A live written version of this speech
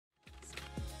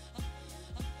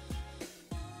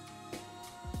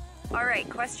All right,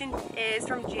 question is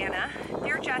from Jana.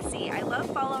 Dear Jessie, I love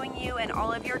following you and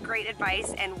all of your great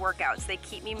advice and workouts. They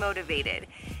keep me motivated.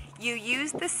 You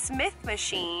use the Smith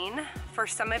machine for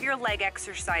some of your leg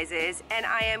exercises, and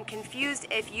I am confused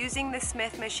if using the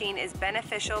Smith machine is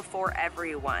beneficial for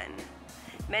everyone.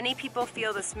 Many people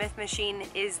feel the Smith machine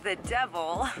is the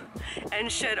devil and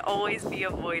should always be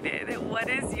avoided. What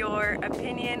is your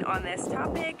opinion on this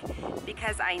topic?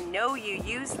 Because I know you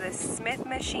use the Smith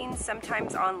machine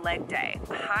sometimes on leg day.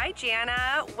 Hi,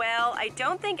 Jana. Well, I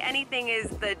don't think anything is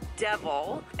the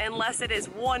devil unless it is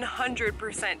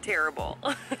 100% terrible.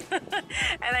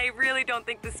 And I really don't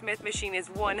think the Smith machine is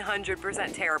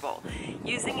 100% terrible.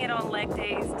 Using it on leg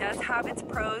days does have its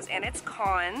pros and its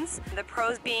cons. The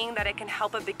pros being that it can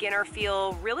help a beginner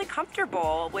feel really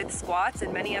comfortable with squats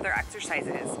and many other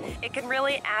exercises. It can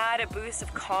really add a boost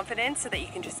of confidence so that you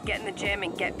can just get in the gym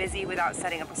and get busy without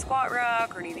setting up a squat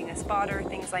rack or needing a spotter,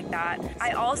 things like that.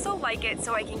 I also like it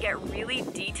so I can get really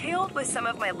detailed with some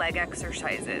of my leg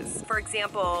exercises. For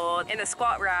example, in the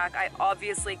squat rack, I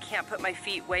obviously can't put my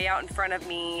feet way out in front of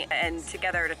me and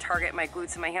together to target my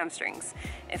glutes and my hamstrings.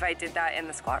 If I did that in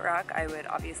the squat rack, I would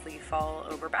obviously fall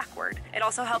over backward. It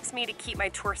also helps me to keep my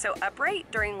torso upright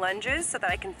during lunges so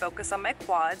that I can focus on my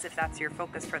quads if that's your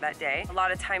focus for that day. A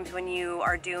lot of times when you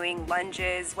are doing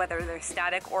lunges, whether they're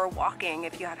static or walking,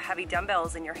 if you have heavy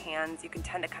dumbbells in your hands, you can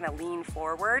tend to kind of lean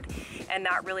forward, and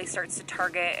that really starts to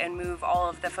target and move all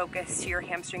of the focus to your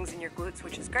hamstrings and your glutes,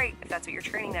 which is great if that's what you're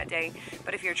training that day.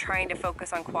 But if you're trying to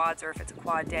focus on quads, or if it's a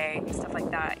quad day, stuff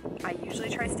like that, I usually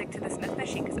try to stick to the Smith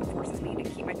machine because it forces me to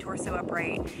keep my torso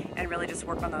upright and really just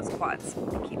work on those quads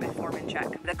and keep my form in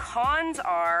check. The cons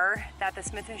are that the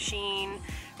Smith machine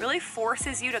really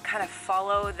forces you to kind of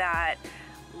follow that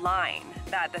line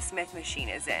that the Smith machine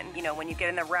is in. You know, when you get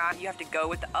in the rack, you have to go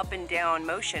with the up and down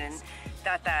motion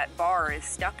that bar is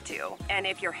stuck to. And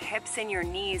if your hips and your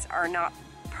knees are not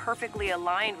perfectly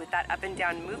aligned with that up and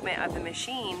down movement of the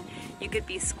machine, you could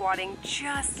be squatting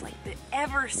just like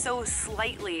ever so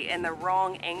slightly in the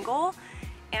wrong angle.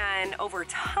 And over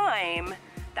time,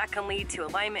 that can lead to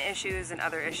alignment issues and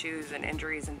other issues and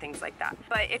injuries and things like that.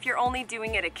 But if you're only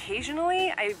doing it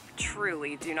occasionally, I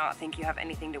truly do not think you have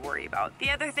anything to worry about. The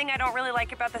other thing I don't really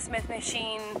like about the Smith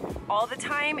machine all the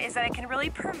time is that it can really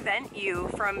prevent you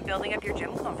from building up your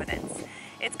gym confidence.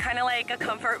 It's kind of like a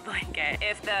comfort blanket.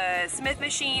 If the Smith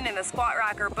machine and the squat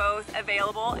rack are both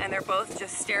available and they're both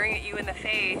just staring at you in the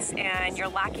face and you're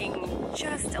lacking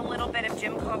just a little bit of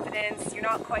gym confidence, you're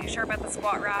not quite sure about the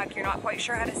squat rack, you're not quite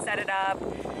sure how to set it up,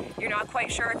 you're not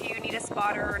quite sure if you need a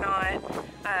spotter or not,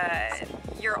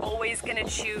 you're always gonna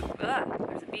choose,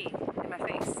 there's a bee in my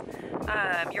face.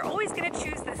 You're always gonna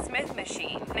choose the Smith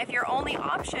machine. And if your only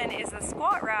option is the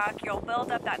squat rack, you'll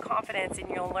build up that confidence and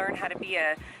you'll learn how to be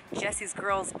a Jessie's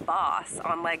Girls boss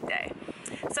on leg day.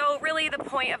 So really the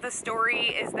point of the story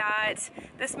is that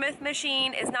the Smith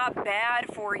machine is not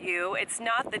bad for you. It's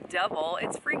not the devil,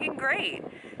 it's freaking great.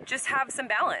 Just have some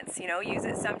balance, you know, use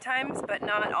it sometimes, but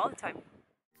not all the time.